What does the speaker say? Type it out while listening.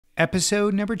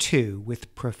episode number 2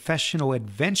 with professional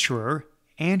adventurer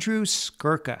Andrew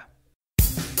Skurka.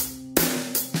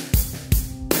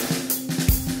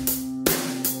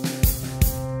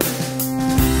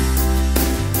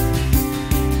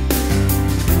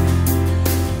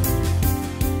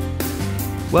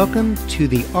 Welcome to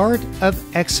The Art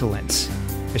of Excellence,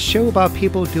 a show about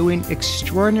people doing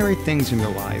extraordinary things in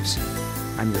their lives.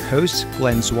 I'm your host,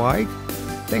 Glenn Zweig.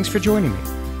 Thanks for joining me.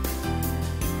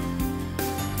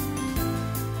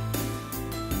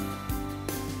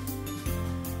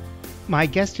 My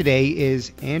guest today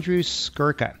is Andrew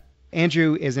Skurka.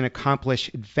 Andrew is an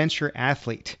accomplished adventure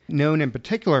athlete, known in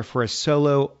particular for his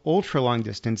solo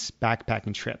ultra-long-distance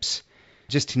backpacking trips.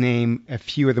 Just to name a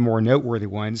few of the more noteworthy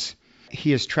ones,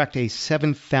 he has trekked a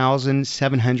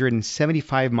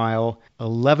 7,775-mile,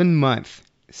 11-month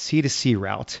sea-to-sea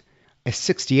route, a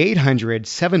 6,800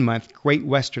 7-month Great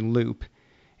Western Loop,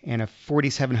 and a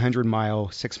 4,700-mile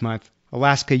 6-month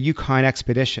Alaska Yukon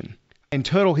expedition. In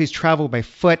total, he's traveled by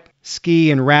foot,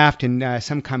 ski, and raft, and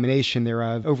some combination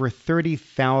thereof, over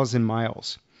 30,000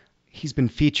 miles. He's been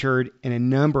featured in a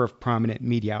number of prominent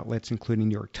media outlets, including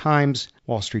New York Times,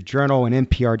 Wall Street Journal, and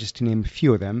NPR, just to name a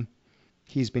few of them.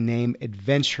 He's been named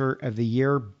Adventure of the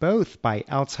Year both by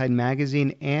Outside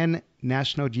Magazine and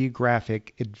National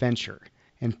Geographic Adventure,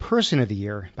 and Person of the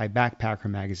Year by Backpacker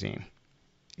Magazine.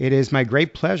 It is my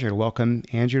great pleasure to welcome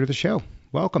Andrew to the show.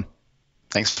 Welcome.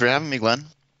 Thanks for having me, Glenn.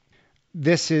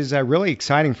 This is really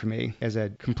exciting for me as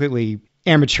a completely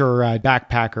amateur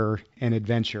backpacker and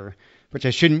adventurer, which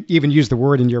I shouldn't even use the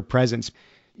word in your presence.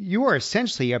 You are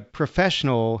essentially a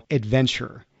professional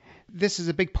adventurer. This is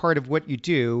a big part of what you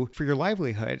do for your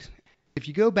livelihood. If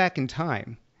you go back in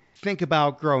time, think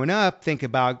about growing up, think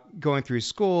about going through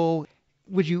school.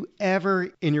 Would you ever,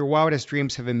 in your wildest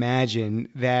dreams, have imagined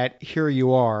that here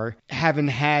you are, having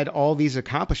had all these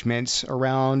accomplishments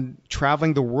around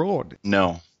traveling the world?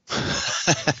 No.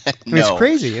 No. It's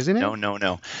crazy, isn't it? No.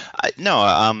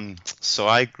 So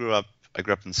I grew up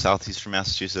in southeastern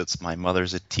Massachusetts. My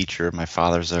mother's a teacher. My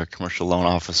father's a commercial loan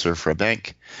officer for a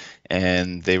bank.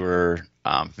 And they were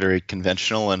very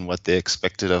conventional in what they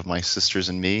expected of my sisters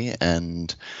and me.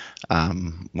 And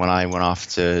when I went off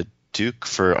to Duke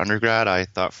for undergrad, I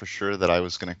thought for sure that I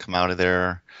was going to come out of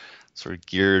there sort of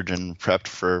geared and prepped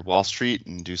for Wall Street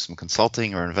and do some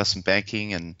consulting or investment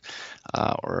banking and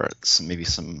or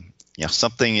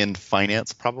something in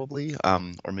finance probably,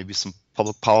 or maybe some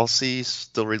public policy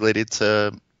still related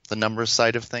to the numbers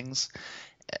side of things.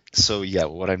 So yeah,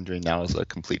 what I'm doing now is a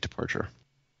complete departure.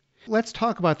 Let's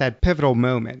talk about that pivotal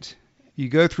moment. You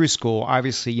go through school.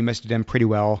 Obviously, you must have done pretty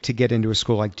well to get into a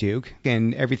school like Duke,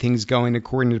 and everything's going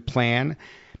according to plan.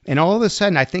 And all of a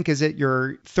sudden, I think, is it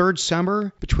your third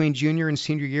summer between junior and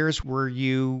senior years where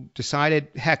you decided,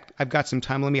 heck, I've got some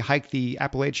time, let me hike the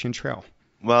Appalachian Trail?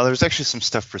 Well, there's actually some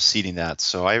stuff preceding that.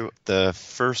 So my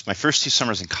first 2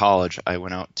 summers in college, I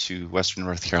went out to Western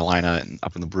North Carolina and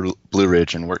up in the Blue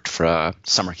Ridge and worked for a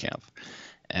summer camp.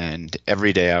 And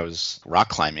every day I was rock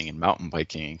climbing and mountain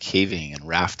biking and caving and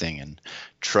rafting and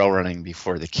trail running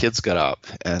before the kids got up.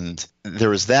 And there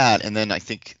was that. And then I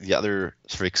think the other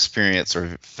sort of experience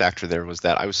or factor there was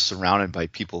that I was surrounded by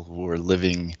people who were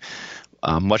living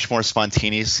much more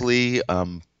spontaneously,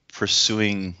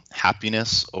 pursuing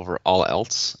happiness over all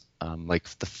else. Like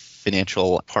the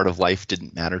financial part of life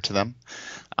didn't matter to them.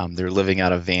 They're living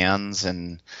out of vans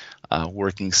and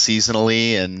working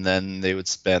seasonally, and then they would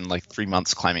spend like 3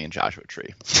 months climbing a Joshua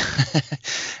tree.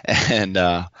 And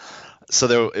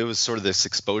so it was sort of this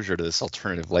exposure to this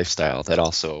alternative lifestyle that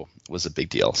also was a big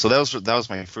deal. So that was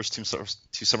my first 2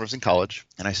 summers in college.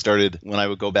 And I started, when I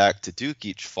would go back to Duke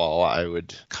each fall, I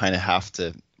would kind of have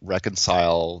to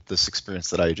reconcile this experience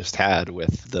that I just had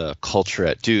with the culture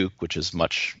at Duke, which is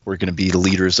we're going to be the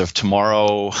leaders of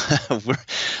tomorrow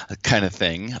kind of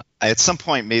thing. I at some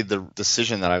point made the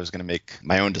decision that I was going to make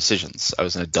my own decisions. I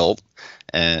was an adult,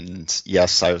 and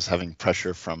yes, I was having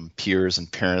pressure from peers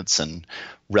and parents and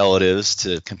relatives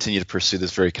to continue to pursue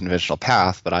this very conventional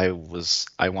path, but I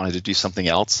wanted to do something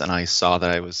else, and I saw that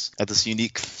I was at this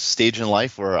unique stage in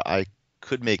life where I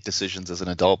could make decisions as an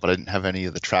adult, but I didn't have any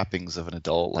of the trappings of an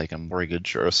adult, like a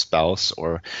mortgage or a spouse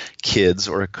or kids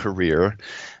or a career,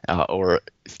 or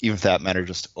even for that matter,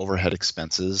 just overhead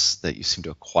expenses that you seem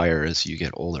to acquire as you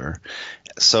get older.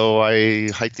 So I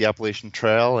hiked the Appalachian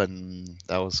Trail, and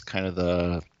that was kind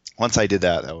of once I did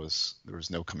that, there was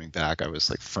no coming back. I was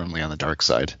like firmly on the dark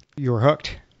side. You were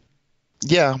hooked.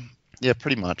 Yeah,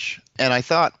 pretty much. And I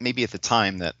thought maybe at the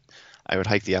time that I would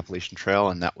hike the Appalachian Trail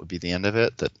and that would be the end of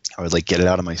it, that I would like get it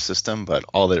out of my system. But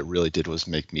all that it really did was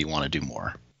make me want to do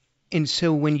more. And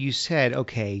so when you said,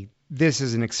 okay, this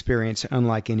is an experience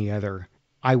unlike any other.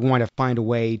 I want to find a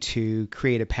way to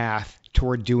create a path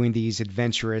toward doing these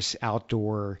adventurous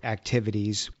outdoor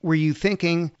activities. Were you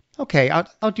thinking, okay,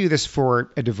 I'll do this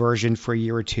for a diversion for a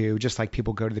year or two, just like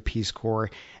people go to the Peace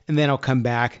Corps, and then I'll come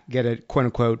back, get a quote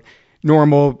unquote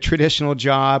normal traditional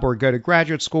job or go to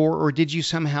graduate school? Or did you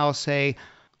somehow say,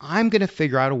 I'm going to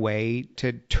figure out a way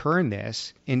to turn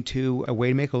this into a way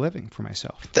to make a living for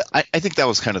myself? I think that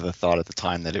was kind of the thought at the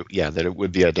time, that it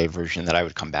would be a diversion, that I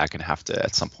would come back and have to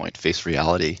at some point face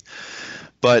reality.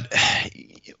 But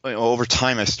over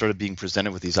time, I started being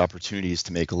presented with these opportunities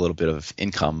to make a little bit of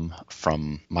income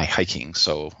from my hiking.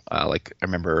 So I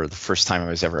remember the first time I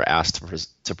was ever asked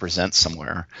to present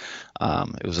somewhere.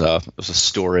 It was a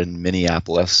store in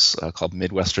Minneapolis called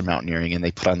Midwestern Mountaineering, and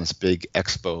they put on this big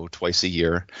expo twice a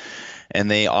year. And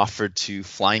they offered to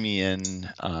fly me in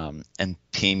and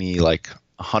pay me like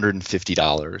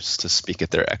 $150 to speak at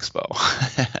their expo.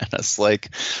 And it's like,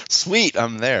 sweet,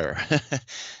 I'm there.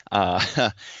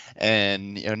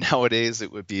 And nowadays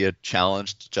it would be a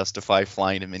challenge to justify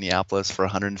flying to Minneapolis for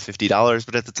 $150,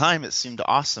 but at the time it seemed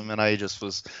awesome, and I just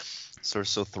was sort of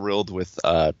so thrilled with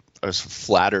I was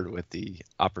flattered with the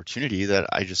opportunity that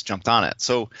I just jumped on it.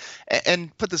 So,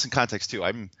 and put this in context too,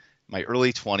 I'm my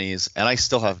early 20s and I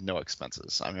still have no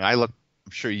expenses. I mean, I'm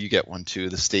sure you get one too,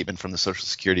 the statement from the Social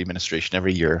Security Administration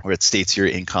every year where it states your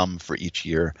income for each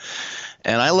year.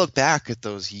 And I look back at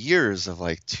those years of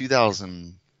like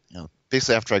 2000,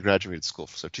 basically after I graduated school.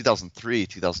 So 2003,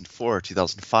 2004,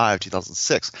 2005,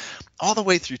 2006, all the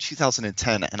way through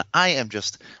 2010. And I am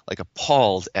just like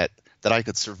appalled at that I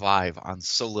could survive on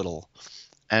so little.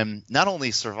 And not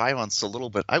only survive on so little,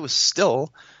 but I was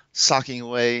still socking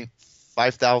away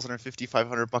 $5,000 or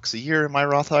 $5,500 a year in my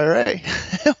Roth IRA.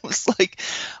 It was like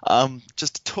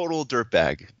just a total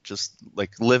dirtbag, just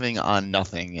like living on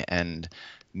nothing and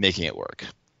making it work.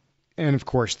 And of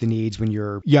course, the needs when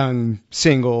you're young,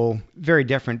 single, very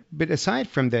different. But aside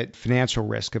from the financial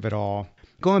risk of it all,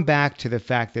 going back to the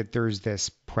fact that there's this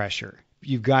pressure.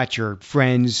 You've got your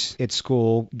friends at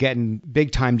school getting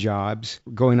big time jobs,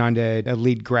 going on to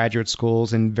elite graduate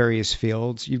schools in various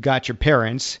fields. You've got your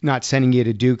parents not sending you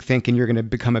to Duke thinking you're going to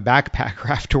become a backpacker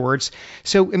afterwards.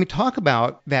 So, talk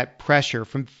about that pressure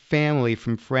from family,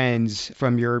 from friends,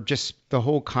 from your just the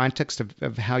whole context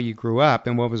of how you grew up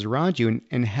and what was around you,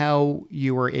 and how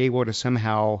you were able to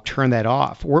somehow turn that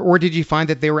off. Or did you find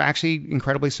that they were actually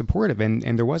incredibly supportive and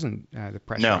there wasn't the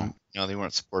pressure? No, they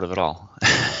weren't supportive at all.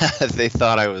 They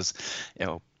thought I was,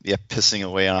 pissing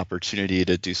away an opportunity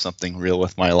to do something real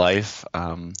with my life.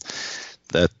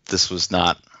 That this was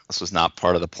not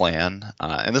part of the plan.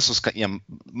 And this was,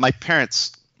 my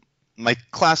parents, my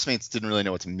classmates didn't really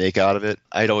know what to make out of it.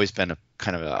 I'd always been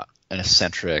an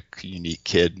eccentric, unique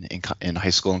kid in high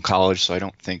school and college, so I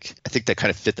think that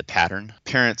kind of fit the pattern.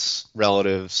 Parents,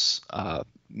 relatives,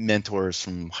 mentors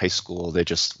from high school, they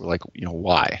just were like,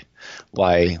 why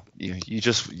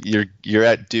you're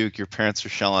at Duke, your parents are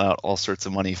shelling out all sorts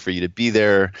of money for you to be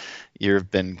there, you've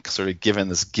been sort of given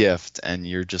this gift and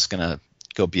you're just gonna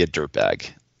go be a dirtbag.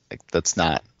 Like, that's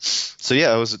not. So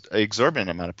yeah, it was an exorbitant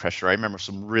amount of pressure. I remember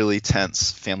some really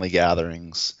tense family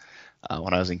gatherings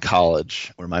when I was in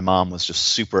college, where my mom was just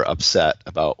super upset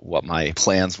about what my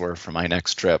plans were for my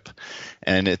next trip,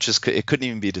 and it couldn't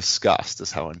even be discussed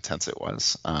as how intense it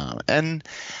was. And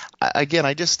again,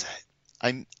 I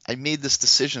made this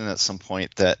decision at some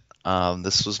point that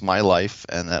this was my life,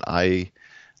 and that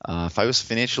if I was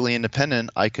financially independent,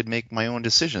 I could make my own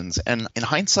decisions. And in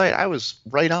hindsight, I was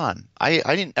right on. I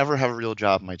didn't ever have a real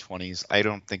job in my 20s. I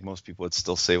don't think most people would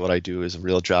still say what I do is a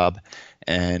real job.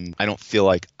 And I don't feel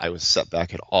like I was set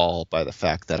back at all by the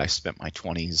fact that I spent my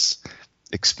 20s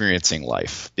experiencing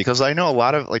life. Because I know a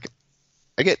lot of,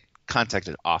 I get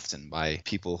contacted often by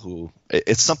people who,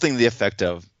 it's something to the effect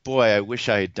of, boy, I wish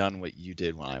I had done what you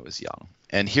did when I was young.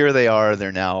 And here they are,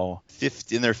 they're now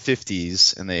in their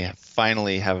 50s, and they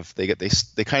finally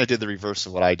they kind of did the reverse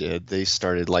of what I did. They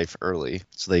started life early.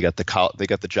 So they got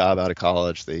the job out of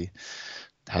college, they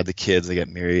had the kids, they got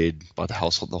married, bought the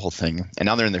household, the whole thing. And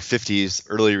now they're in their 50s,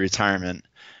 early retirement,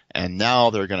 and now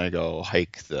they're going to go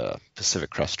hike the Pacific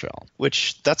Crest Trail,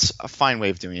 which that's a fine way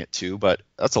of doing it too, but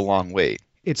that's a long wait.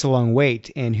 It's a long wait,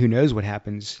 and who knows what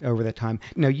happens over that time.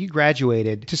 Now, you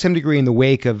graduated to some degree in the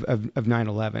wake of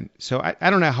 9/11. So I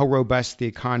don't know how robust the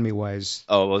economy was.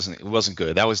 Oh, it wasn't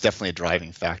good. That was definitely a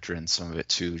driving factor in some of it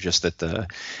too. Just that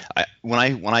when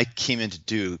I came into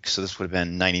Duke, so this would have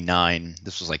been 99.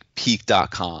 This was like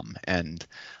peak.com, and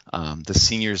The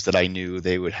seniors that I knew,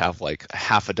 they would have like a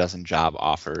half a dozen job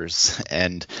offers,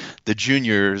 and the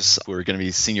juniors who were going to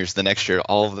be seniors the next year,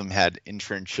 all of them had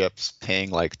internships paying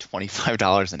like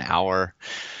 $25 an hour,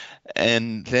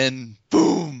 and then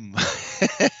boom.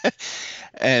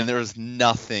 And there was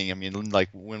nothing. I mean, like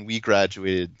when we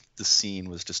graduated, the scene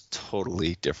was just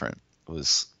totally different. It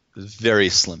was very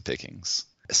slim pickings.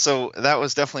 So that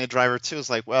was definitely a driver too.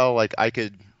 It's like, well, like I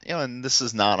could, and this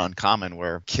is not uncommon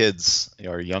where kids,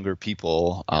 or younger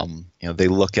people, they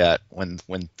look at when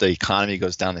the economy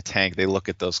goes down the tank, they look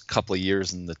at those couple of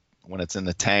years when it's in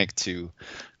the tank to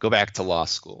go back to law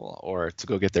school or to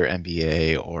go get their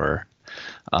MBA or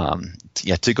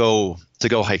to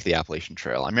go hike the Appalachian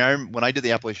Trail. I mean, when I did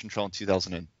the Appalachian Trail in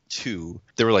 2002,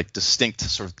 there were like distinct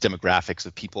sort of demographics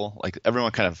of people. Like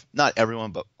everyone not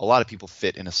everyone, but a lot of people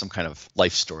fit into some kind of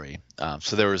life story.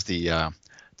 So there were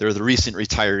the recent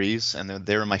retirees, and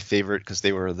they were my favorite because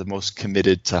they were the most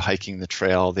committed to hiking the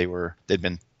trail. They'd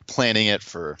been planning it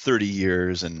for 30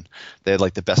 years, and they had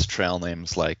like the best trail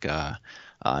names like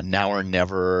Now or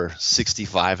Never,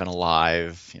 65 and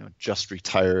Alive, just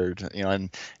retired, and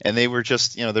they were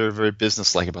just, they were very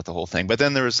businesslike about the whole thing. But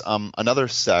then there was another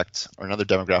sect or another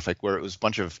demographic where it was a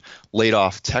bunch of laid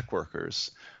off tech workers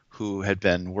who had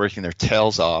been working their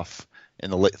tails off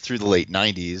through the late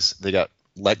 90s. They got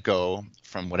let go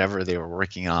from whatever they were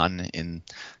working on in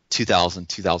 2000,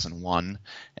 2001,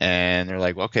 and they're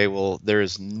like, okay, well, there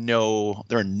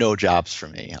are no jobs for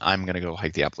me. I'm going to go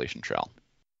hike the Appalachian Trail.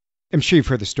 I'm sure you've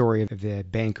heard the story of the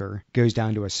banker goes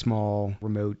down to a small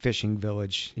remote fishing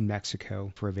village in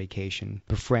Mexico for a vacation,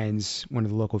 befriends one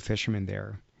of the local fishermen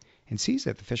there, and sees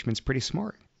that the fisherman's pretty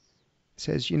smart.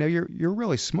 Says, you're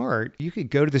really smart. You could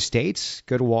go to the States,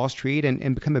 go to Wall Street,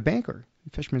 and become a banker. The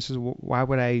fisherman says, well, why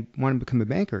would I want to become a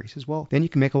banker? He says, well, then you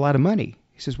can make a lot of money.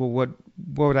 He says, well, what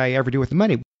would I ever do with the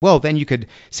money? Well, then you could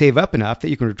save up enough that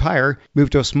you can retire,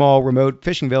 move to a small remote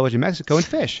fishing village in Mexico and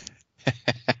fish.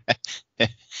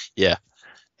 Yeah.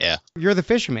 Yeah. You're the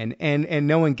fisherman, and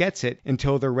no one gets it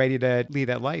until they're ready to lead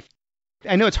that life.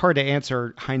 I know it's hard to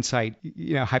answer hindsight,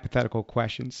 hypothetical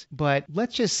questions, but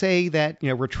let's just say that,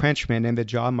 retrenchment in the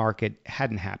job market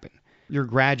hadn't happened. You're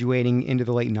graduating into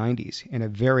the late 90s in a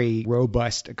very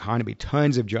robust economy,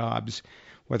 tons of jobs,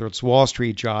 whether it's Wall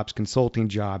Street jobs, consulting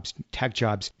jobs, tech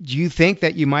jobs. Do you think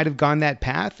that you might have gone that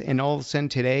path and all of a sudden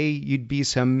today you'd be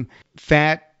some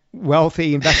fat,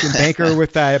 wealthy investment banker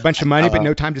with a bunch of money but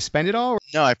no time to spend it all?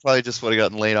 No, I probably just would have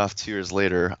gotten laid off 2 years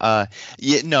later.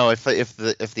 No, if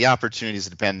the opportunities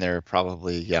had been there,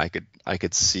 probably, yeah, I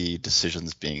could see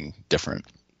decisions being different.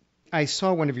 I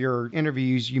saw one of your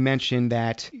interviews. You mentioned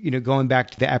that, going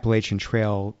back to the Appalachian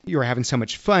Trail, you were having so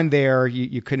much fun there,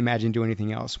 you couldn't imagine doing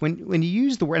anything else. When you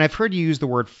use the word, and I've heard you use the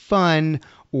word fun,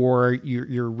 or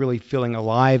you're really feeling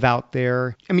alive out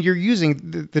there. I mean, you're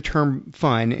using the term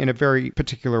fun in a very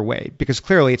particular way, because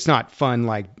clearly it's not fun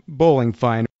like bowling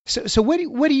fun. So what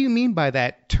do you mean by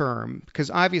that term?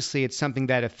 Because obviously it's something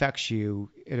that affects you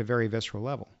at a very visceral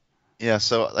level. Yeah,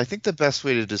 so I think the best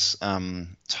way to just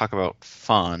talk about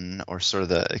fun, or sort of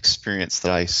the experience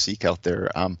that I seek out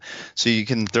there.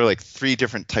 There are like 3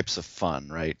 different types of fun,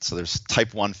 right? So there's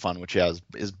type 1 fun, which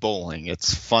is bowling.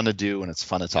 It's fun to do and it's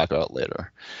fun to talk about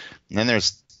later. And then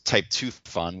there's type 2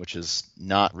 fun, which is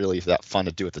not really that fun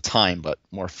to do at the time, but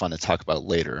more fun to talk about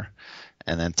later.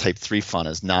 And then type 3 fun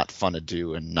is not fun to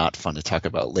do and not fun to talk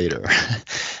about later.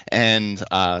 And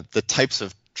the types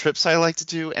of trips I like to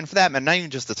do, and for that matter, not even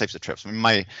just the types of trips. I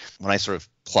mean, when I sort of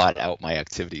plot out my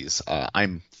activities,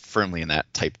 I'm firmly in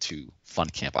that type 2 fun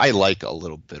camp. I like a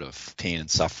little bit of pain and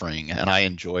suffering, and I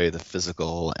enjoy the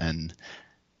physical and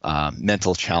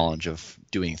mental challenge of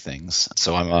doing things.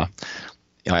 So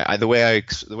the way I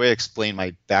explain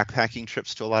my backpacking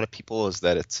trips to a lot of people is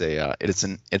that it's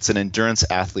an endurance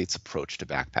athlete's approach to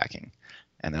backpacking,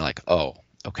 and they're like, oh,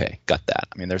 okay, got that.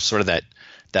 I mean, there's sort of that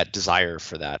desire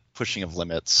for that pushing of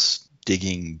limits,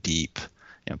 digging deep,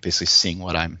 basically seeing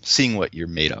what you're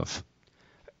made of.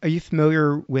 Are you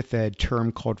familiar with a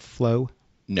term called flow?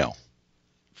 No.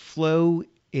 Flow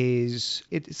it's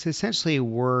essentially a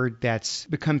word that's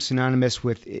become synonymous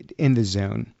with in the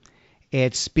zone.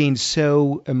 It's being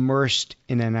so immersed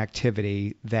in an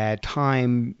activity that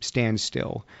time stands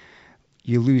still.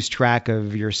 You lose track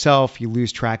of yourself, you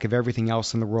lose track of everything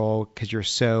else in the world because you're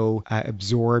so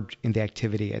absorbed in the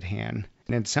activity at hand.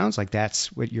 And it sounds like that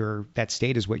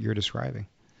state is what you're describing.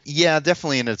 Yeah,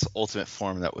 definitely in its ultimate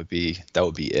form, that would be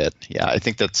it. Yeah, I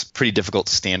think that's a pretty difficult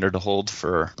standard to hold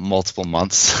for multiple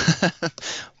months.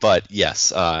 But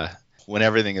yes, when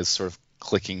everything is sort of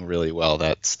clicking really well,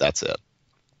 that's it.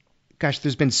 Gosh,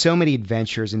 there's been so many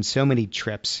adventures and so many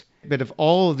trips But of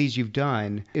all of these you've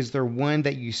done, is there one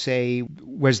that you say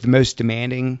was the most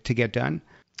demanding to get done?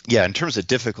 Yeah, in terms of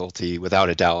difficulty, without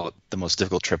a doubt, the most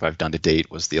difficult trip I've done to date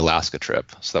was the Alaska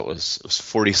trip. So it was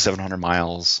 4,700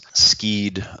 miles,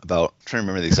 skied about, I'm trying to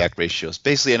remember the exact ratios.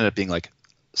 Basically ended up being like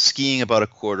skiing about a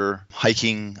quarter,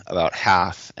 hiking about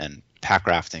half, and pack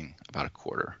rafting about a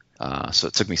quarter. So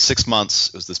it took me 6 months.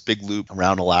 It was this big loop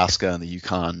around Alaska and the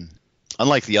Yukon.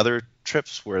 Unlike the other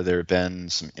trips where there had been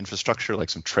some infrastructure, like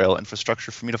some trail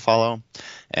infrastructure for me to follow,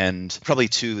 and probably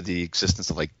too the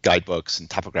existence of like guidebooks and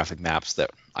topographic maps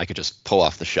that I could just pull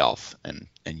off the shelf and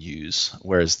use.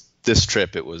 Whereas this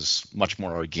trip, it was much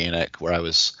more organic, where I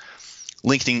was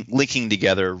linking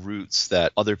together routes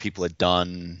that other people had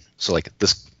done. So like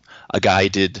this, a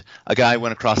guy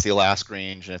went across the Alaska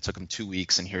range and it took him 2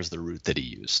 weeks, and here's the route that he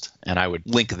used. And I would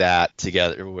link that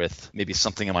together with maybe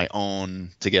something of my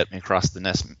own to get me across the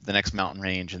next mountain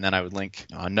range. And then I would link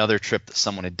another trip that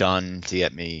someone had done to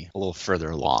get me a little further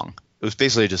along. It was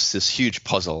basically just this huge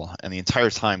puzzle. And the entire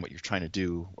time what you're trying to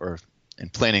do, or in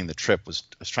planning the trip, was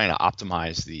trying to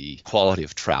optimize the quality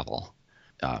of travel,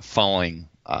 following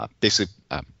basically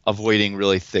avoiding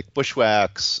really thick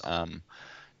bushwhacks,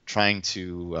 trying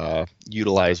to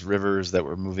utilize rivers that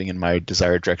were moving in my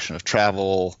desired direction of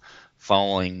travel,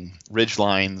 following ridge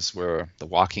lines where the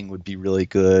walking would be really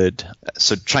good.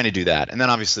 So trying to do that. And then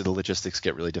obviously the logistics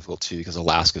get really difficult too, because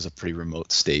Alaska is a pretty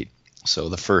remote state. So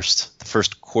the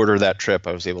first quarter of that trip,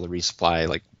 I was able to resupply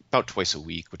like about twice a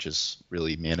week, which is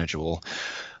really manageable.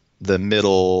 The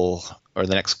middle, or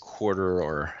the next quarter,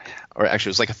 or actually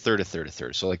it was like a third.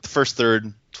 So like the first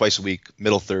third, twice a week,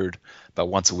 middle third, about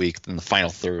once a week. Then the final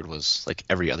third was like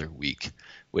every other week,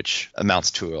 which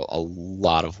amounts to a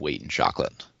lot of weight in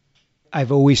chocolate.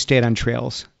 I've always stayed on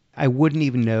trails. I wouldn't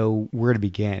even know where to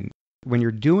begin. When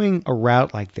you're doing a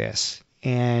route like this,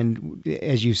 and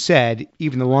as you said,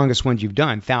 even the longest ones you've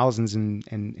done, thousands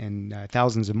and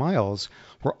thousands of miles,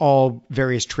 were all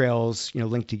various trails,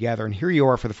 linked together. And here you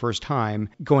are for the first time,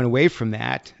 going away from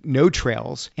that, no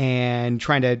trails, and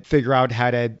trying to figure out how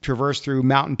to traverse through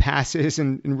mountain passes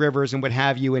and rivers and what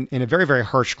have you, in a very, very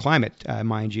harsh climate,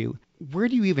 mind you. Where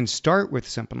do you even start with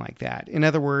something like that? In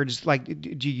other words, like,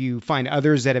 do you find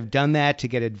others that have done that to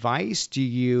get advice? Do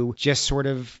you just sort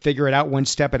of figure it out one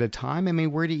step at a time? I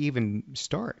mean, where do you even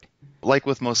start? Like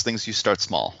with most things, you start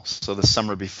small. So the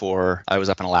summer before, I was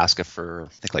up in Alaska for,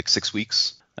 I think, like 6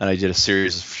 weeks. And I did a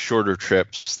series of shorter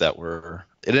trips it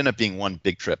ended up being one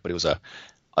big trip, but it was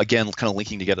again, kind of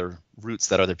linking together routes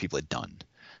that other people had done.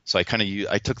 So I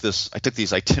took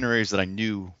these itineraries that I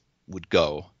knew would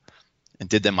go, and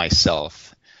did them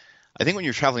myself. I think when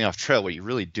you're traveling off trail, what you're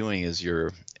really doing is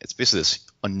it's basically this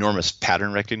enormous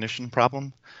pattern recognition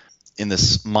problem. In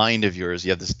this mind of yours,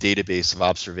 you have this database of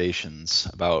observations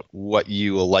about what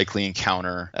you will likely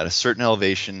encounter at a certain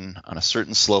elevation, on a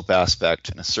certain slope aspect,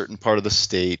 in a certain part of the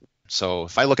state. So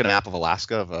if I look at a map of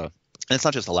Alaska, and it's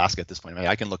not just Alaska at this point.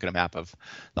 I can look at a map of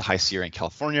the High Sierra in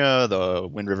California, the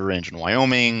Wind River Range in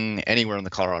Wyoming, anywhere in the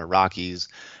Colorado Rockies,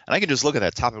 and I can just look at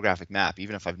that topographic map,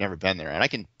 even if I've never been there, and I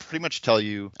can pretty much tell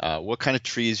you what kind of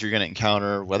trees you're going to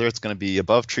encounter, whether it's going to be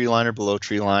above tree line or below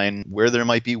tree line, where there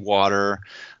might be water.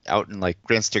 Out in like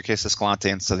Grand Staircase Escalante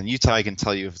in southern Utah, I can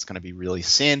tell you if it's going to be really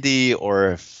sandy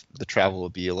or if the travel will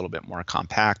be a little bit more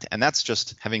compact, and that's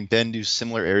just having been to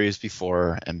similar areas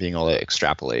before and being able to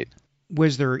extrapolate.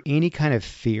 Was there any kind of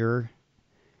fear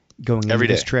going into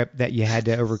this trip that you had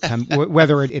to overcome,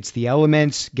 whether it's the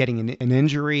elements, getting an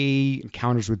injury,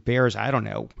 encounters with bears? I don't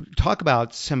know. Talk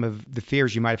about some of the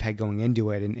fears you might have had going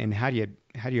into it, and how do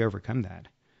you overcome that?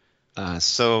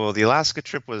 So the Alaska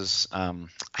trip was, I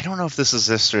don't know if this is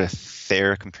a sort of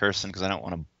fair comparison because I don't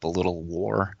want to belittle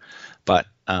war, but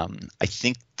I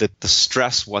think that the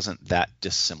stress wasn't that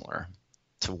dissimilar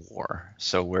to war.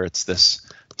 So where it's this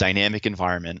dynamic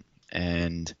environment,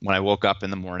 and when I woke up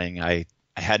in the morning, I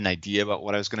had an idea about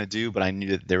what I was going to do, but I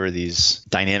knew that there were these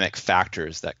dynamic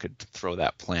factors that could throw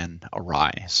that plan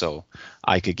awry. So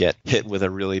I could get hit with a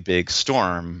really big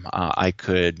storm. I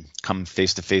could come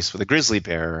face to face with a grizzly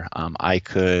bear. I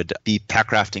could be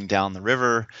pack rafting down the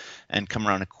river and come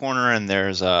around a corner and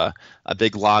there's a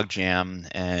big log jam,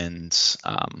 and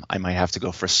I might have to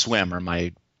go for a swim, or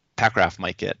my pack raft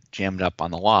might get jammed up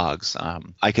on the logs.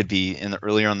 I could be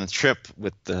earlier on the trip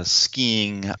with the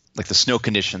skiing, like the snow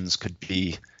conditions could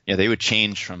be, they would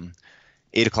change from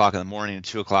 8 o'clock in the morning to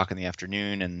 2 o'clock in the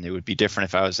afternoon, and it would be different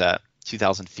if I was at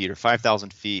 2,000 feet or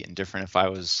 5,000 feet, and different if I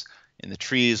was in the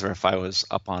trees or if I was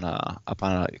up on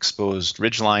a exposed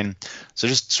ridgeline. So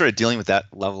just sort of dealing with that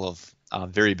level of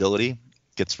variability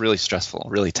gets really stressful,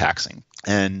 really taxing.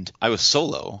 And I was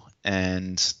solo,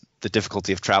 and the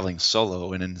difficulty of traveling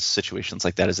solo and in situations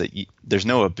like that is that there's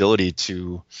no ability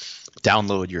to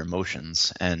download your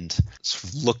emotions and sort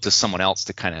of look to someone else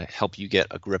to kind of help you get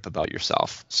a grip about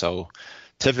yourself. So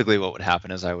typically what would happen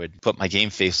is I would put my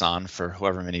game face on for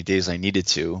however many days I needed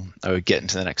to. I would get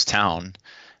into the next town,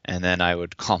 and then I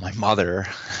would call my mother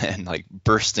and like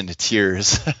burst into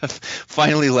tears,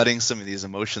 finally letting some of these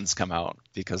emotions come out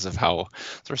because of how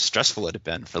sort of stressful it had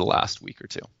been for the last week or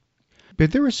two.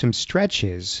 But there were some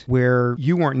stretches where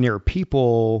you weren't near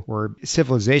people or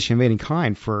civilization of any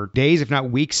kind for days, if not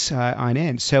weeks on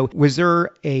end. So was there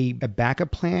a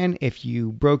backup plan if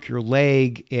you broke your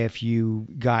leg, if you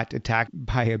got attacked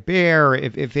by a bear,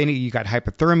 if you got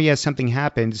hypothermia, something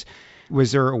happens?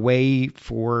 Was there a way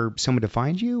for someone to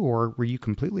find you, or were you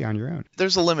completely on your own?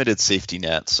 There's a limited safety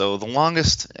net. So the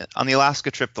longest, on the Alaska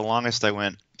trip, the longest I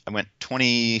went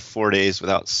 24 days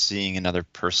without seeing another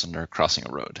person or crossing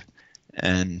a road.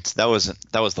 And that was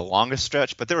the longest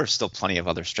stretch, but there were still plenty of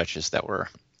other stretches that were,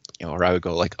 where I would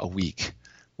go like a week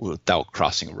without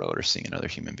crossing a road or seeing another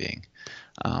human being.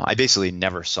 I basically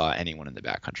never saw anyone in the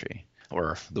backcountry,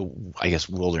 or I guess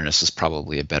wilderness is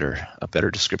probably a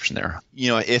better description there.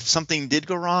 If something did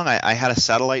go wrong, I had a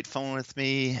satellite phone with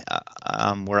me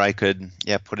where I could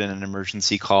put in an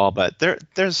emergency call, but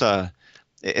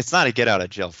it's not a get out of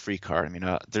jail free card. I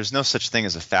mean, there's no such thing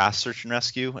as a fast search and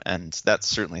rescue, and that's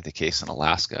certainly the case in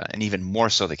Alaska, and even more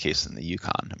so the case in the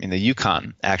Yukon. I mean, the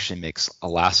Yukon actually makes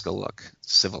Alaska look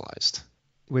civilized.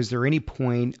 Was there any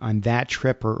point on that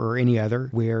trip or any other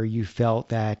where you felt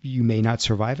that you may not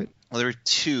survive it? Well, there were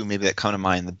two maybe that come to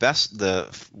mind.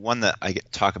 The one that I get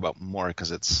to talk about more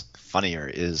because it's funnier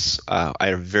is I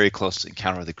had a very close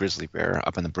encounter with a grizzly bear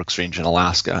up in the Brooks Range in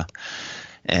Alaska.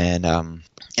 And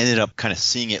ended up kind of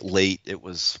seeing it late. It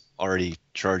was already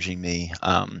charging me.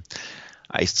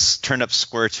 I turned up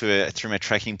square to it. I threw my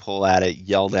trekking pole at it,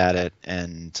 yelled at it,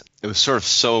 and it was sort of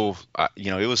so,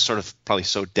 it was sort of probably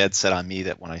so dead set on me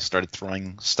that when I started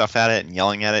throwing stuff at it and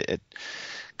yelling at it, it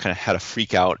kind of had a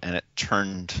freak out, and it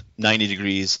turned 90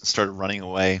 degrees and started running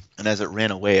away. And as it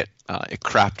ran away, it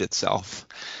crapped itself.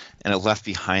 And it left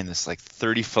behind this like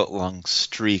 30-foot long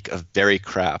streak of berry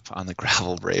crap on the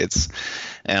gravel braids.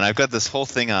 And I've got this whole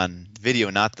thing on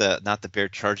video, not the bear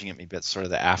charging at me, but sort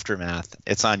of the aftermath.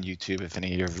 It's on YouTube if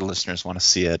any of your listeners want to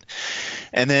see it.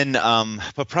 And then,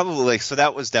 but probably so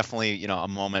that was definitely, a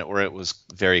moment where it was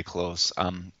very close.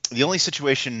 The only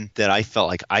situation that I felt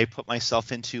like I put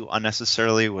myself into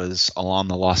unnecessarily was along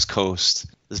the Lost Coast.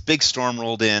 This big storm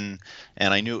rolled in,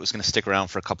 and I knew it was going to stick around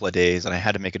for a couple of days, and I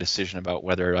had to make a decision about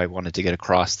whether I wanted to get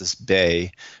across this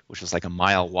bay, which was like a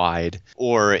mile wide,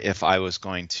 or if I was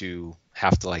going to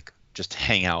have to just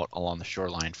hang out along the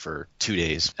shoreline for 2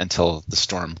 days until the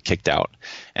storm kicked out.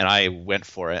 And I went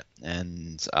for it,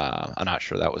 and I'm not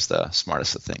sure that was the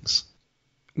smartest of things.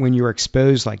 When you're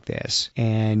exposed like this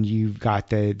and you've got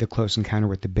the close encounter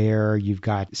with the bear, you've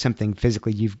got something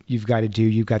physically you've got to do,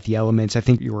 you've got the elements. I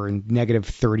think you were in negative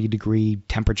 30-degree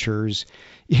temperatures,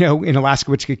 in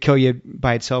Alaska, which could kill you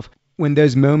by itself. When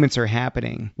those moments are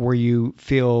happening where you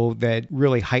feel that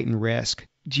really heightened risk,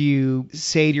 do you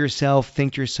say to yourself,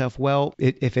 think to yourself, well,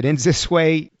 if it ends this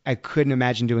way, I couldn't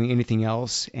imagine doing anything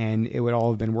else and it would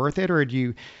all have been worth it? Or do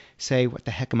you say, what the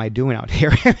heck am I doing out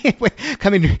here?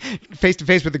 Coming face to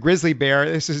face with a grizzly bear.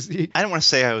 I don't want to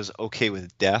say I was okay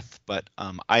with death, but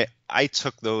I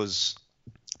took those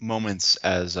moments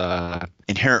as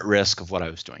inherent risk of what I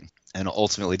was doing, and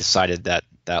ultimately decided that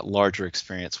that larger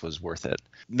experience was worth it.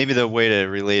 Maybe the way to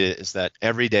relate it is that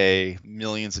every day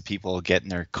millions of people get in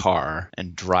their car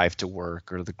and drive to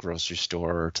work or to the grocery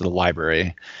store or to the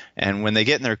library, and when they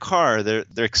get in their car, they're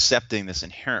accepting this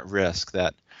inherent risk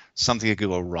that something could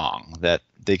go wrong, that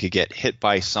they could get hit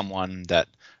by someone, that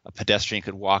a pedestrian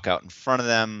could walk out in front of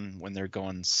them when they're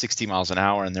going 60 miles an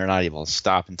hour and they're not able to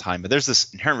stop in time. But there's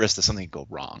this inherent risk that something could go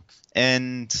wrong.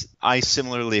 And I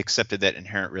similarly accepted that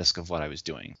inherent risk of what I was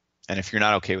doing. And if you're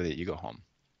not okay with it, you go home.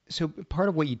 So part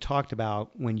of what you talked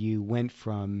about when you went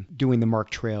from doing the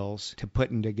marked trails to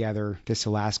putting together this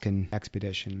Alaskan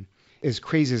expedition, as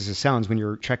crazy as it sounds when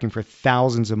you're trekking for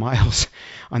thousands of miles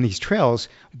on these trails,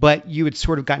 but you had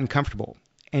sort of gotten comfortable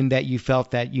and that you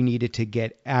felt that you needed to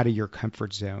get out of your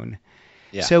comfort zone.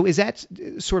 Yeah. So is that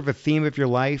sort of a theme of your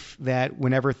life, that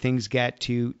whenever things get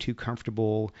too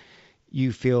comfortable,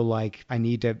 you feel like I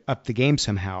need to up the game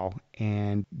somehow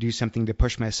and do something to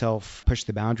push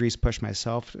the boundaries, push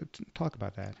myself? Talk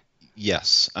about that.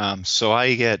 Yes. So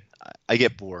I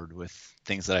get bored with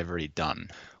things that I've already done.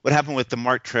 What happened with the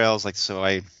marked trails,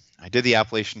 I did the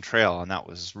Appalachian Trail, and that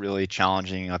was really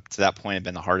challenging. Up to that point, it had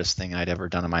been the hardest thing I'd ever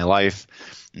done in my life.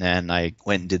 And then I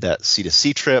went and did that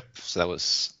sea-to-sea trip. So that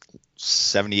was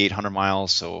 7,800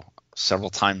 miles, so several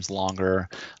times longer.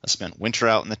 I spent winter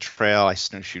out in the trail. I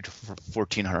snowshoed for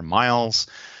 1,400 miles.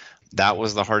 That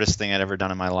was the hardest thing I'd ever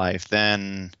done in my life.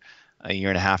 Then a year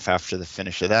and a half after the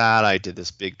finish of that, I did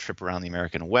this big trip around the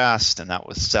American West, and that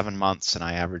was 7 months, and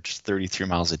I averaged 33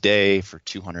 miles a day for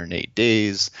 208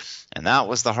 days. And that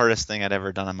was the hardest thing I'd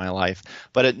ever done in my life.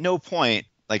 But at no point,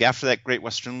 like after that Great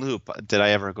Western Loop, did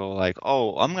I ever go like,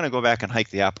 oh, I'm going to go back and hike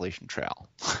the Appalachian Trail.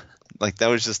 Like that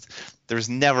was just, there was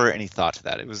never any thought to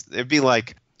that. It'd be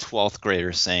like 12th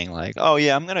graders saying like, oh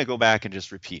yeah, I'm going to go back and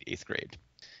just repeat 8th grade.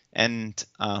 And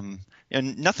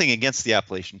nothing against the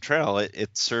Appalachian Trail.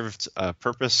 It served a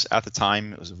purpose at the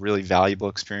time. It was a really valuable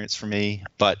experience for me,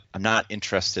 but I'm not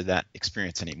interested in that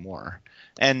experience anymore.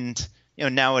 And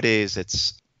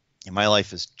nowadays my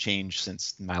life has changed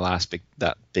since my last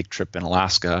big trip in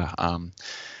Alaska.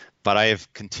 But I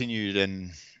have continued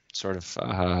and sort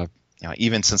of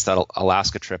even since that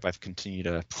Alaska trip, I've continued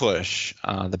to push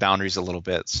the boundaries a little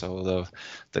bit. So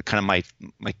the kind of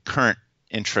my current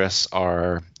interests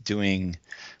are doing,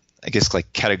 I guess, like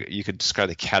you could describe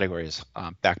the categories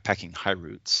backpacking high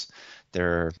routes.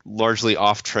 They're largely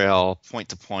off-trail,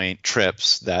 point-to-point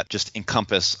trips that just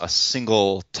encompass a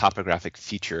single topographic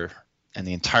feature, and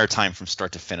the entire time from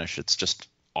start to finish, it's just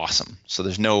awesome. So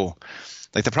there's no,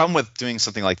 like the problem with doing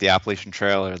something like the Appalachian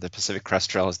Trail or the Pacific Crest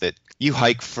Trail is that you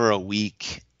hike for a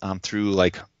week through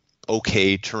like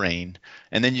okay terrain,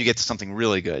 and then you get to something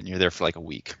really good, and you're there for like a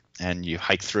week. And you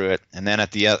hike through it, and then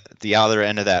at the other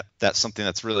end of that's something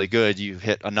that's really good. You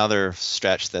hit another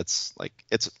stretch that's like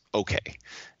it's okay,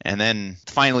 and then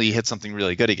finally you hit something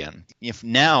really good again. If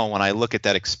now when I look at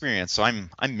that experience, so I'm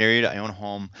married, I own a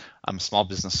home, I'm a small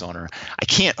business owner. I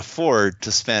can't afford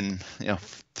to spend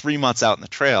 3 months out in the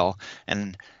trail,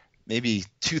 and maybe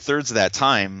 2/3 of that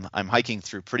time I'm hiking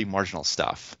through pretty marginal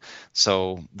stuff.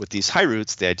 So with these high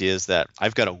routes, the idea is that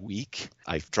I've got a week.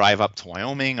 I drive up to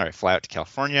Wyoming, or I fly out to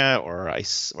California, or I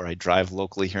drive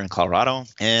locally here in Colorado,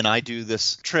 and I do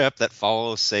this trip that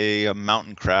follows, say, a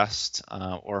mountain crest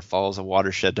or follows a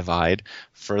watershed divide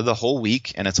for the whole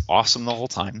week, and it's awesome the whole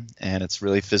time, and it's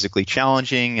really physically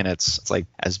challenging, and it's like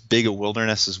as big a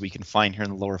wilderness as we can find here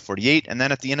in the lower 48. And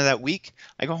then at the end of that week,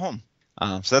 I go home.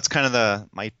 So that's kind of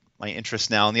my interest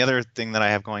now. And the other thing that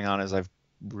I have going on is I've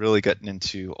really gotten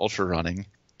into ultra running.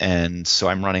 And so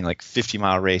I'm running like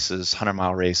 50-mile races,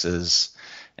 100-mile races.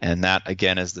 And that,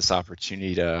 again, is this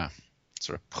opportunity to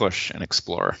sort of push and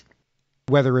explore.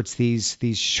 Whether it's these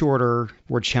shorter,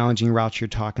 more challenging routes you're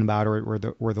talking about, or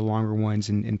the longer ones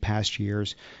in past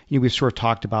years, we've sort of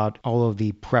talked about all of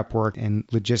the prep work and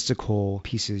logistical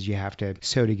pieces you have to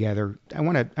sew together. I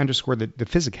want to underscore the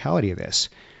physicality of this.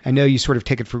 I know you sort of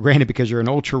take it for granted because you're an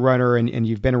ultra runner and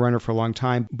you've been a runner for a long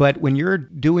time, but when you're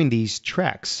doing these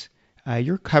treks,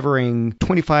 you're covering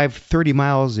 25, 30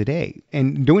 miles a day,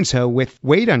 and doing so with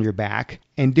weight on your back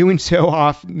and doing so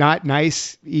off not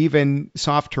nice, even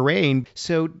soft terrain.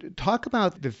 So talk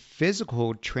about the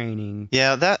physical training.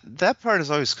 Yeah, that part has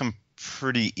always come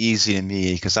pretty easy to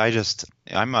me because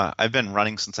I've been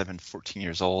running since I've been 14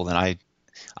 years old, and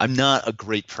I'm not a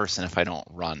great person if I don't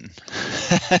run.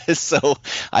 So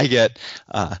I get,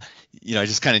 I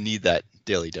just kind of need that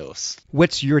daily dose.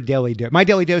 What's your daily dose? My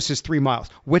daily dose is 3 miles.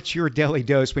 What's your daily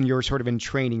dose when you're sort of in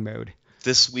training mode?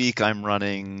 This week I'm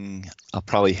running, I'll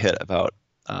probably hit about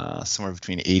somewhere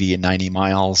between 80 and 90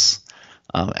 miles.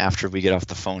 After we get off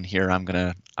the phone here,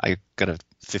 I got a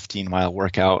 15-mile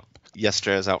workout.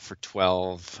 Yesterday I was out for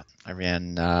 12. I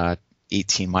ran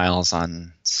 18 miles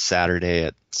on Saturday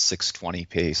at 6:20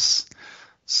 pace.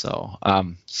 So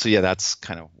yeah, that's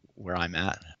kind of where I'm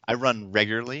at. I run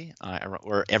regularly,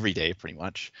 or every day pretty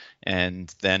much,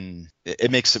 and then it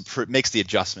makes the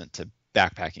adjustment to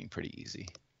backpacking pretty easy.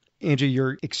 Andrew,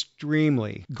 you're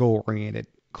extremely goal-oriented,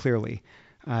 clearly.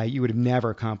 You would have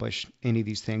never accomplished any of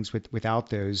these things without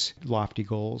those lofty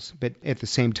goals. But at the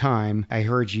same time, I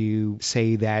heard you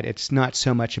say that it's not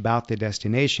so much about the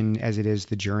destination as it is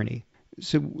the journey.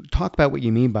 So talk about what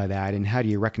you mean by that, and how do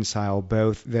you reconcile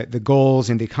both the goals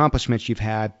and the accomplishments you've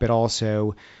had, but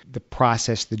also the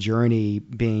process, the journey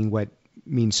being what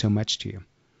means so much to you?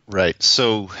 Right.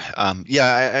 So,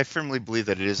 I firmly believe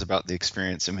that it is about the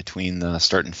experience in between the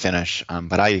start and finish.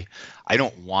 But I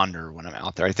don't wander when I'm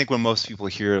out there. I think when most people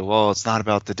hear, well, it's not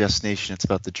about the destination, it's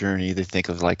about the journey, they think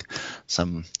of like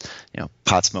some,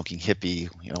 pot smoking hippie,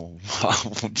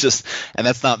 and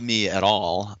that's not me at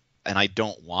all. And I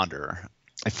don't wander.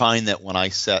 I find that when I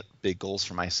set big goals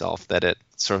for myself, that it's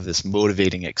sort of this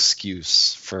motivating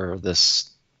excuse for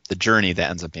the journey that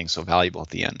ends up being so valuable at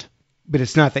the end. But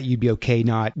it's not that you'd be okay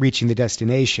not reaching the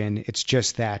destination. It's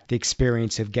just that the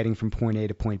experience of getting from point A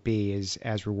to point B is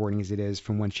as rewarding as it is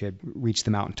from once you reach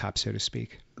the mountaintop, so to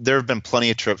speak. There have been plenty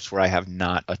of trips where I have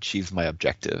not achieved my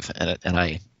objective, and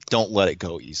I don't let it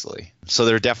go easily. So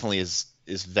there definitely is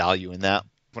value in that.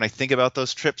 When I think about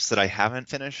those trips that I haven't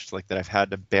finished, like that I've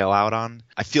had to bail out on,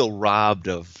 I feel robbed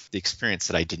of the experience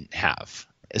that I didn't have,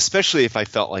 especially if I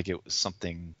felt like it was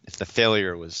something, if the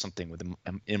failure was something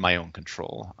in my own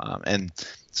control. And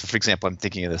so, for example, I'm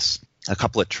thinking of a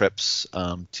couple of trips,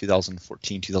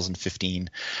 2014, 2015,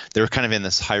 they were kind of in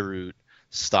this high route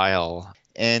style.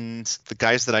 And the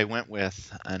guys that I went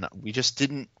with, and we just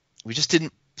didn't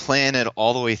plan it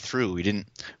all the way through. We didn't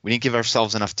give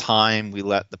ourselves enough time. We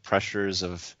let the pressures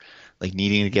of like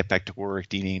needing to get back to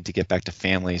work, needing to get back to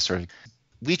family,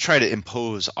 we try to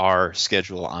impose our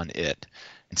schedule on it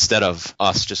instead of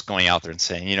us just going out there and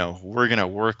saying, we're going to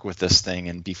work with this thing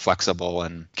and be flexible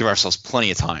and give ourselves plenty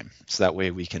of time. So that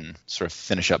way we can sort of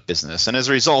finish up business. And as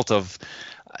a result of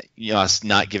us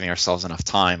not giving ourselves enough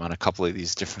time on a couple of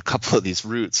these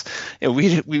routes,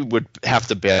 we would have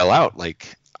to bail out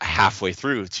like halfway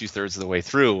through, 2/3 of the way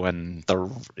through, and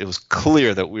it was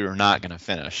clear that we were not going to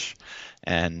finish.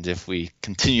 And if we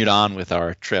continued on with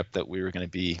our trip, that we were going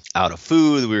to be out of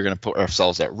food, we were going to put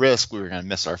ourselves at risk, we were going to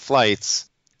miss our flights.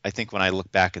 I think when I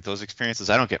look back at those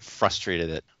experiences, I don't get frustrated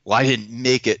that, I didn't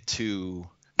make it to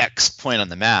X point on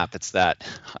the map. It's that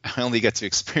I only get to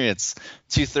experience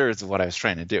 2/3 of what I was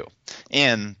trying to do.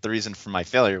 And the reason for my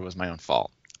failure was my own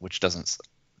fault, which doesn't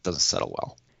settle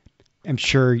well. I'm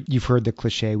sure you've heard the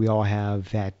cliche we all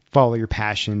have that follow your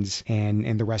passions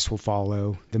and the rest will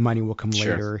follow. The money will come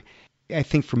Sure. later. I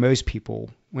think for most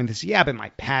people, when they say, but my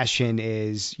passion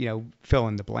is, fill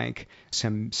in the blank,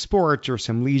 some sport or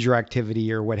some leisure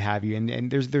activity or what have you, and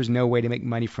there's no way to make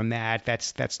money from that.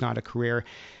 That's not a career.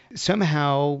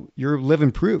 Somehow you're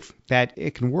living proof that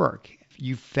it can work.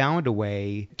 You found a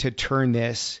way to turn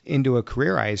this into a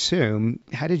career, I assume.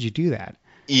 How did you do that?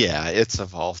 Yeah, it's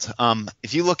evolved.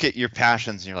 If you look at your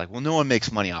passions and you're like, well, no one makes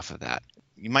money off of that,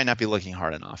 you might not be looking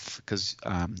hard enough, because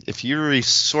if you're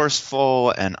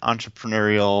resourceful and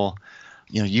entrepreneurial,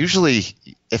 usually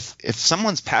if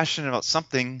someone's passionate about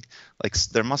something, like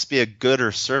there must be a good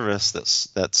or service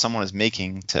that someone is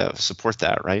making to support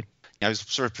that, right? I was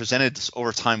sort of presented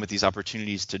over time with these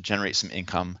opportunities to generate some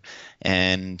income,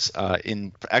 and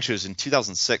it was in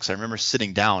 2006. I remember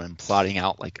sitting down and plotting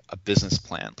out like a business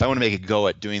plan. If I want to make a go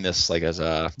at doing this like as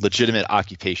a legitimate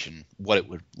occupation, what it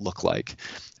would look like.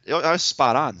 I was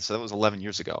spot on. So that was 11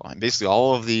 years ago. And basically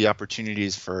all of the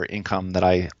opportunities for income that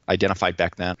I identified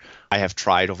back then, I have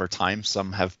tried over time.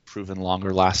 Some have proven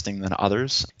longer lasting than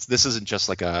others. This isn't just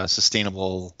like a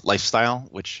sustainable lifestyle,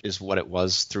 which is what it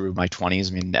was through my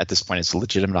 20s. I mean, at this point, it's a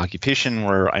legitimate occupation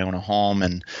where I own a home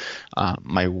and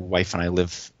my wife and I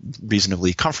live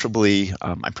reasonably comfortably.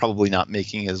 I'm probably not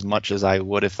making as much as I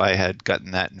would if I had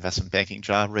gotten that investment banking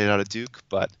job right out of Duke.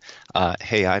 But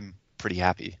hey, I'm pretty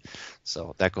happy.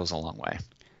 So that goes a long way.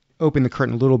 Open the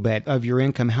curtain a little bit. Of your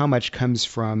income, how much comes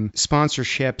from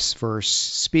sponsorships versus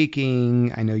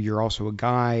speaking? I know you're also a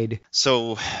guide.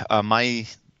 So the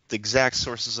exact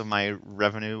sources of my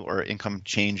revenue or income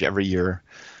change every year.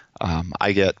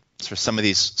 I get sort of some of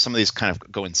these kind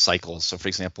of go in cycles. So for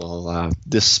example,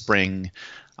 this spring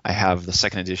I have the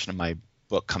second edition of my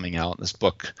book coming out. This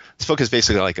book is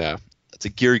basically like it's a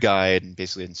gear guide and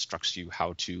basically instructs you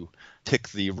how to pick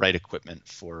the right equipment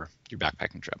for your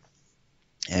backpacking trip.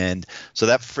 And so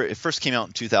it first came out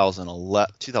in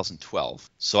 2012.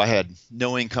 So I had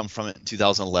no income from it in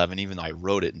 2011, even though I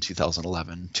wrote it in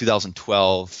 2011.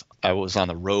 2012, I was on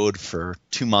the road for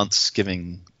 2 months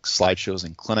giving slideshows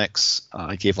and clinics.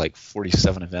 I gave like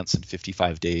 47 events in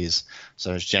 55 days.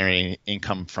 So I was generating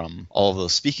income from all of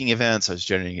those speaking events. I was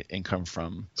generating income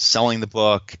from selling the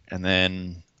book, and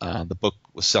then the book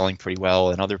was selling pretty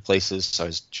well in other places, so I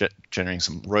was generating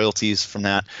some royalties from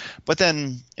that. But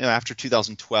then, after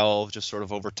 2012, just sort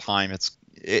of over time,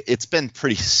 it's been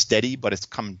pretty steady, but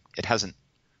it hasn't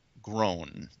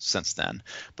grown since then.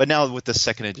 But now with the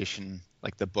second edition,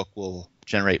 like the book will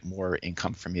generate more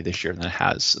income for me this year than it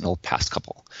has in the past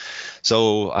couple.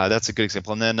 So that's a good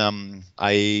example. And then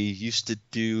I used to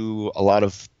do a lot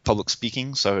of public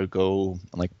speaking. So I would go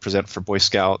and like present for Boy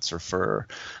Scouts or for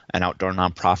an outdoor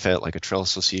nonprofit like a trail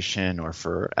association or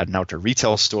for an outdoor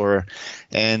retail store.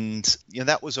 And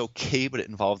that was okay, but it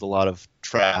involved a lot of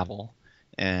travel.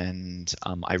 And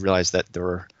I realized that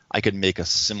I could make a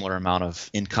similar amount of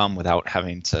income without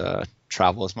having to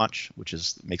travel as much, which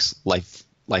makes life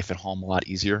at home a lot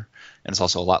easier, and it's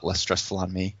also a lot less stressful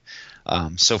on me.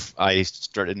 So I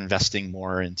started investing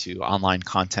more into online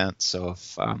content. So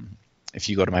if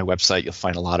you go to my website, you'll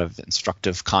find a lot of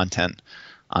instructive content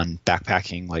on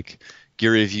backpacking, like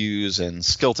gear reviews and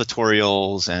skill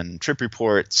tutorials and trip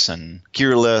reports and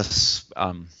gear lists.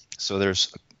 So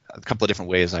there's a couple of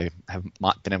different ways I have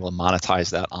been able to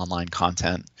monetize that online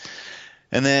content.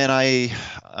 And then I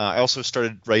also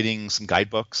started writing some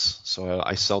guidebooks. So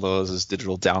I sell those as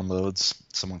digital downloads.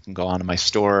 Someone can go onto my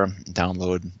store and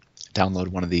download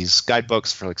one of these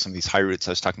guidebooks for like some of these high routes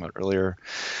I was talking about earlier.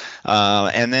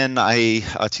 And then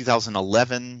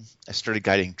 2011, I started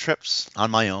guiding trips on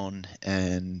my own,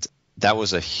 and that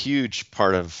was a huge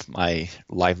part of my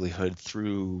livelihood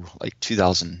through like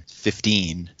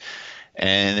 2015.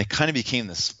 And it kind of became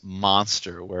this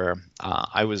monster where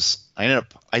I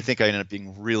think I ended up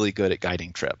being really good at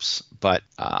guiding trips, but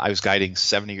I was guiding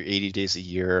 70 or 80 days a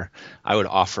year. I would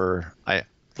offer,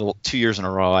 2 years in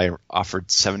a row, I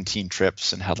offered 17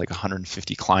 trips and had like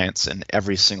 150 clients, and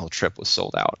every single trip was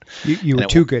sold out. You were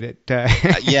too good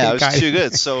at yeah, I was guiding. too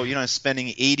good. So,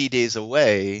 spending 80 days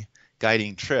away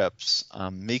guiding trips,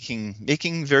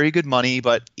 making very good money,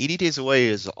 but 80 days away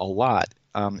is a lot,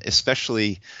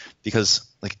 especially because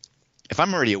like if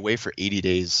I'm already away for 80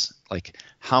 days, like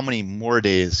how many more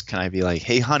days can I be like,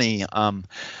 hey, honey,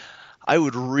 I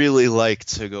would really like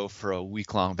to go for a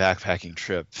week-long backpacking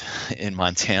trip in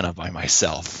Montana by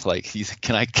myself. Like,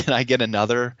 can I get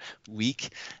another week?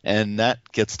 And that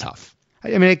gets tough.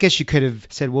 I mean, I guess you could have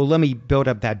said, well, let me build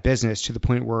up that business to the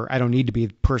point where I don't need to be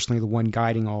personally the one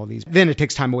guiding all of these. Then it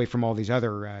takes time away from all these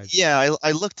other. Yeah,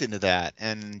 I looked into that,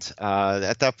 and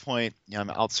at that point, I'm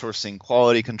outsourcing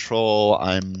quality control.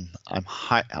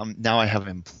 Now I have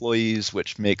employees,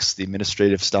 which makes the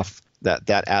administrative stuff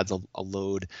that adds a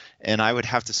load, and I would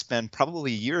have to spend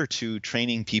probably a year or two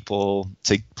training people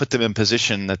to put them in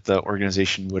position that the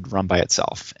organization would run by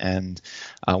itself. And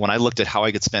when I looked at how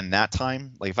I could spend that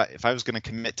time, like if I was going to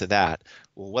commit to that,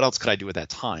 well, what else could I do with that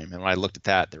time? And when I looked at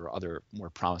that, there were other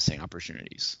more promising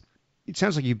opportunities. It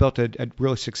sounds like you built a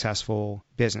really successful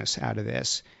business out of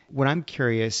this. What I'm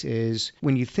curious is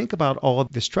when you think about all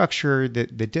of the structure, the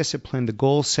discipline, the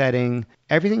goal setting,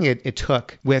 everything it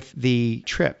took with the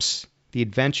trips, the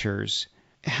adventures,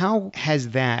 how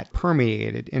has that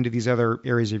permeated into these other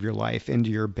areas of your life, into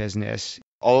your business?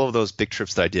 All of those big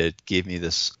trips that I did gave me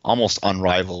this almost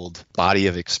unrivaled body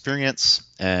of experience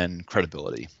and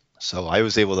credibility. So I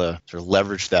was able to sort of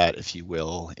leverage that, if you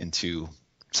will, into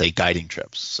say guiding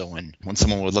trips. So when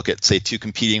someone would look at say two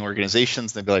competing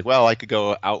organizations, they'd be like, well, I could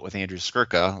go out with Andrew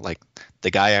Skurka, like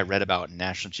the guy I read about in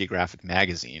National Geographic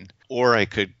magazine, or I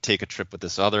could take a trip with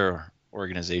this other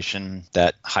organization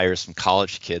that hires some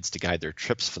college kids to guide their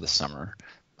trips for the summer.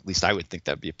 At least I would think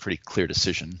that'd be a pretty clear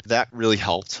decision. That really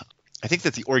helped. I think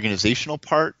that the organizational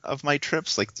part of my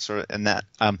trips, like sort of, and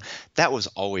that was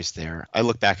always there. I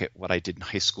look back at what I did in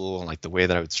high school and like the way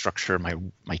that I would structure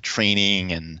my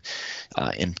training, and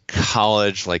in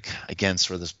college, like again,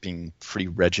 sort of this being pretty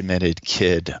regimented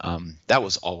kid, that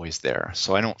was always there.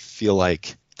 So I don't feel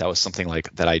like that was something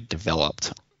like that I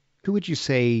developed. Who would you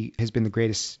say has been the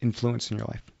greatest influence in your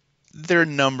life? There are a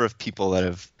number of people that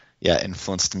have,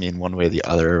 influenced me in one way or the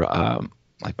other.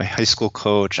 Like my high school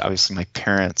coach, obviously my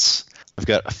parents. I've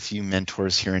got a few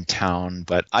mentors here in town,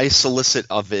 but I solicit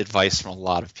advice from a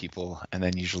lot of people and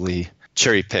then usually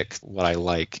cherry pick what I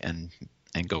like and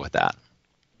go with that.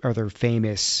 Are there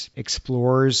famous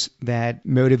explorers that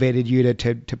motivated you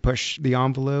to push the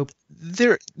envelope?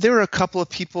 There are a couple of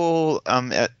people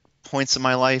at points in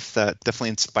my life that definitely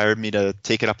inspired me to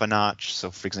take it up a notch.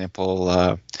 So for example,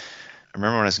 I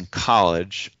remember when I was in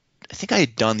college, I think I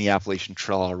had done the Appalachian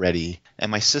Trail already,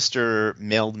 and my sister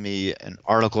mailed me an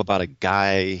article about a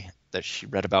guy that she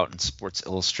read about in Sports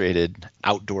Illustrated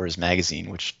Outdoors magazine,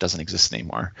 which doesn't exist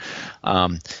anymore.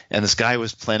 And this guy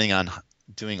was planning on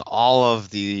doing all of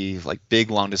the like big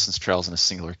long distance trails in a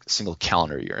single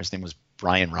calendar year. His name was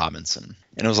Brian Robinson,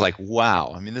 and it was like,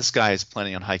 wow. I mean, this guy is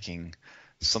planning on hiking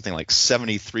something like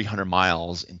 7,300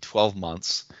 miles in 12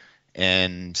 months.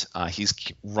 And he's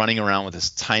running around with this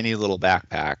tiny little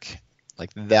backpack. Like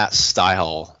that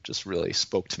style just really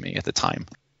spoke to me at the time.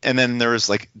 And then there was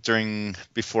like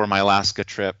before my Alaska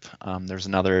trip, there's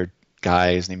another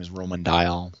guy. His name is Roman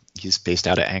Dial. He's based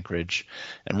out of Anchorage.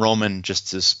 And Roman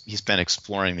he's been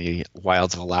exploring the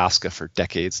wilds of Alaska for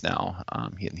decades now.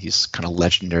 He's kind of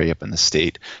legendary up in the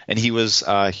state. And he was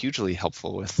hugely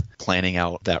helpful with planning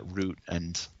out that route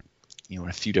and, in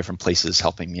a few different places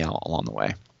helping me out along the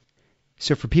way.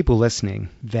 So for people listening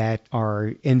that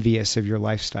are envious of your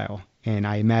lifestyle, and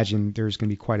I imagine there's going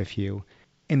to be quite a few,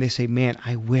 and they say, man,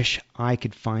 I wish I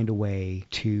could find a way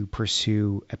to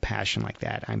pursue a passion like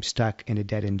that. I'm stuck in a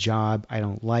dead-end job I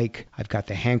don't like. I've got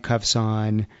the handcuffs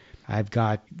on. I've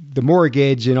got the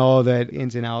mortgage and all the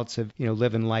ins and outs of,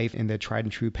 living life in the tried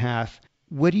and true path.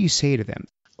 What do you say to them?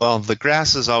 Well, the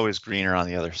grass is always greener on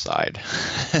the other side.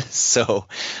 So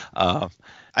I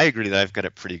agree that I've got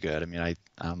it pretty good. I mean,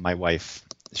 my wife,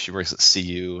 she works at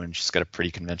CU and she's got a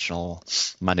pretty conventional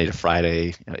Monday to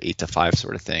Friday, 8 to 5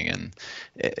 sort of thing. And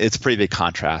it's a pretty big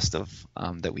contrast of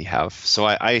that we have. So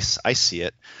I see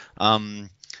it.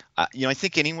 I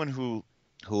think anyone who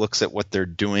looks at what they're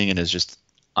doing and is just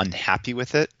unhappy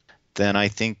with it, then I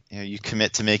think you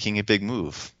commit to making a big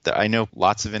move. I know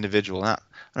lots of individuals, I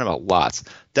don't know about lots,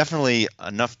 definitely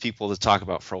enough people to talk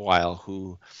about for a while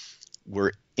who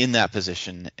were in that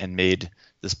position and made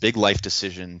this big life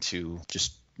decision to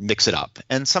just mix it up.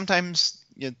 And sometimes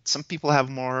some people have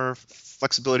more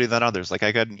flexibility than others. Like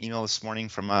I got an email this morning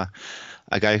from a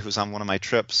guy who's on one of my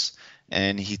trips,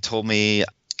 and he told me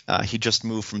he just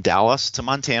moved from Dallas to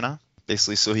Montana,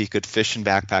 basically so he could fish and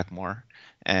backpack more.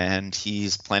 And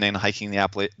he's planning on hiking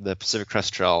the Pacific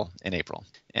Crest Trail in April.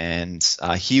 And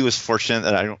he was fortunate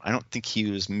that I don't think he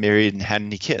was married and had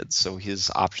any kids, so his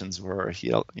options were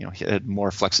he had more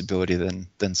flexibility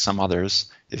than some others.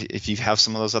 If you have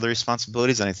some of those other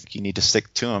responsibilities, then I think you need to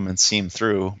stick to them and see them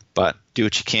through, but do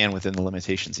what you can within the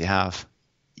limitations you have.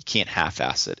 You can't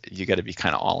half-ass it. You got to be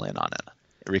kind of all in on it.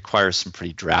 It requires some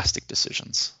pretty drastic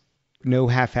decisions. No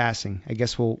half-assing. I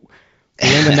guess we'll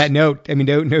end on that note. I mean,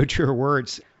 no truer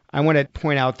words. I want to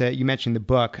point out that you mentioned the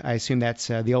book. I assume that's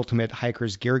The Ultimate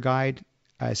Hiker's Gear Guide.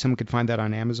 Someone could find that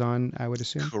on Amazon, I would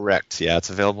assume. Correct. Yeah, it's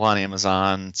available on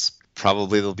Amazon.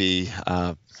 Probably there'll be,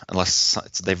 unless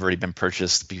they've already been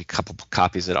purchased, be a couple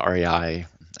copies at REI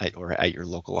or at your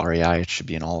local REI. It should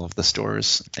be in all of the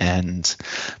stores. And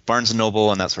Barnes &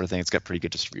 Noble and that sort of thing. It's got pretty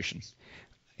good distribution.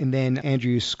 And then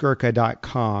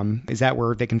AndrewSkurka.com. Is that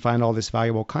where they can find all this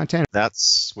valuable content?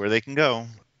 That's where they can go.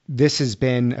 This has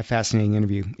been a fascinating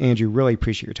interview. Andrew, really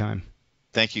appreciate your time.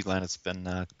 Thank you, Glenn. It's been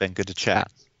good to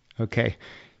chat. Okay.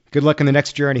 Good luck on the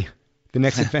next journey, the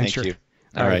next adventure. Thank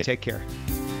you. All right. Take care.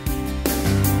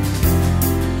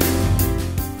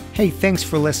 Hey, thanks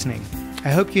for listening. I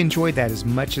hope you enjoyed that as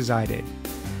much as I did.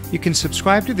 You can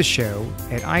subscribe to the show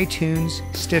at iTunes,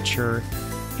 Stitcher,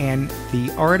 and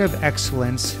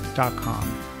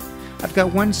theartofexcellence.com. I've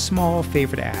got one small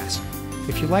favor to ask.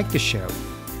 If you like the show,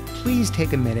 please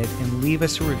take a minute and leave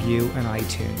us a review on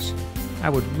iTunes. I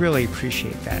would really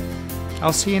appreciate that.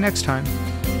 I'll see you next time.